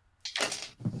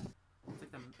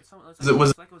 It's like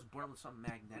it's like it was born with something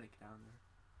magnetic down there.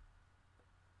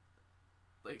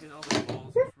 Like, and all the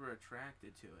balls were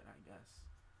attracted to it, I guess.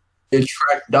 I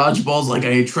attract dodgeballs like I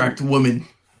attract women.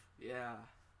 Yeah.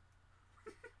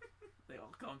 They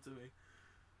all come to me.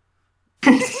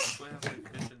 That's why I have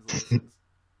like fishing license.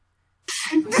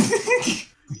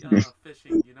 Yeah,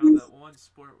 fishing. You know, that one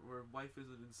sport where wife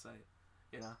isn't in sight.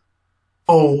 Yeah.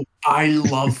 Oh, I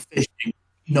love fishing.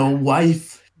 No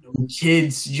wife, no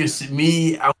kids, just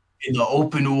me out in the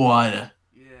open water.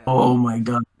 Yeah. Oh my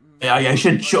god. I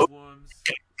should show. Worms,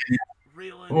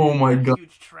 reeling Oh my that god.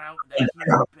 huge trout, I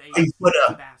that huge bass, put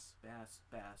a- bass.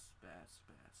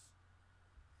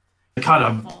 I caught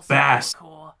a False bass.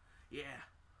 core. Yeah.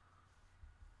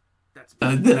 That's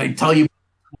Did I tell you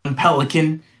one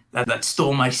pelican that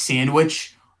stole my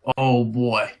sandwich? Oh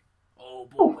boy. Oh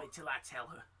boy, wait till I tell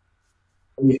her.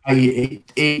 I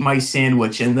ate my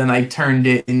sandwich and then I turned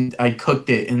it and I cooked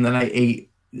it and then I ate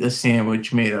the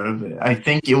sandwich made out of it. I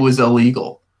think it was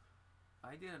illegal.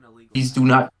 I did an illegal. Please do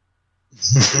not.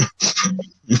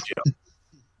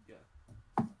 Yeah.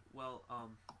 Well,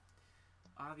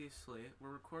 obviously we're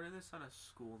recording this on a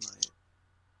school night,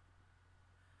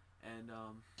 and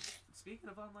speaking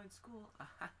of online school,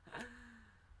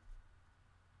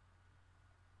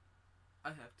 I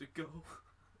have to go.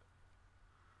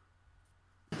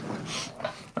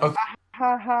 Okay.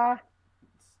 Ha ha.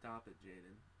 Stop it,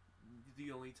 Jaden.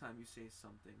 The only time you say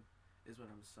something is when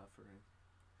I'm suffering.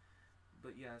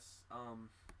 But yes,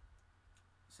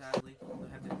 sadly, we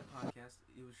had to end the podcast.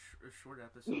 It was a short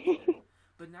episode today,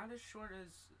 but not as short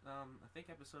as I think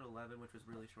episode 11, which was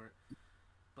really short.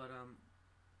 But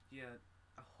yeah,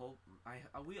 I hope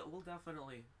we'll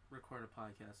definitely record a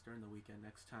podcast during the weekend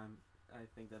next time. I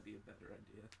think that'd be a better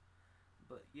idea.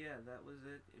 But yeah, that was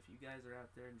it. If you guys are out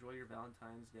there, enjoy your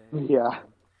Valentine's Day. Yeah.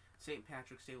 St.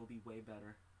 Patrick's Day will be way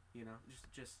better. You know,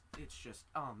 it's just.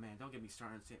 Oh man, don't get me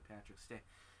started on St. Patrick's Day.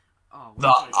 Oh, boy,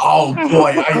 I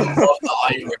love the I'll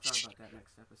Irish. talk about that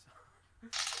next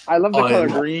episode. I love the Oh, color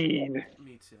yeah. green.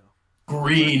 Me too.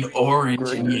 Green, orange,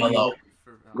 and Green. yellow.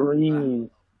 For, Green.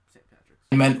 St. Patrick's.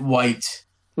 I meant white.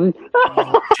 Guess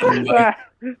I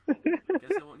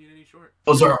won't need any short.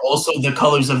 Those are also the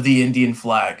colors of the Indian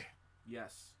flag.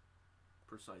 Yes,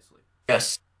 precisely.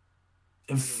 Yes.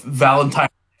 Valentine's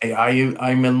Day.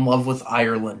 I'm in love with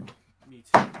Ireland.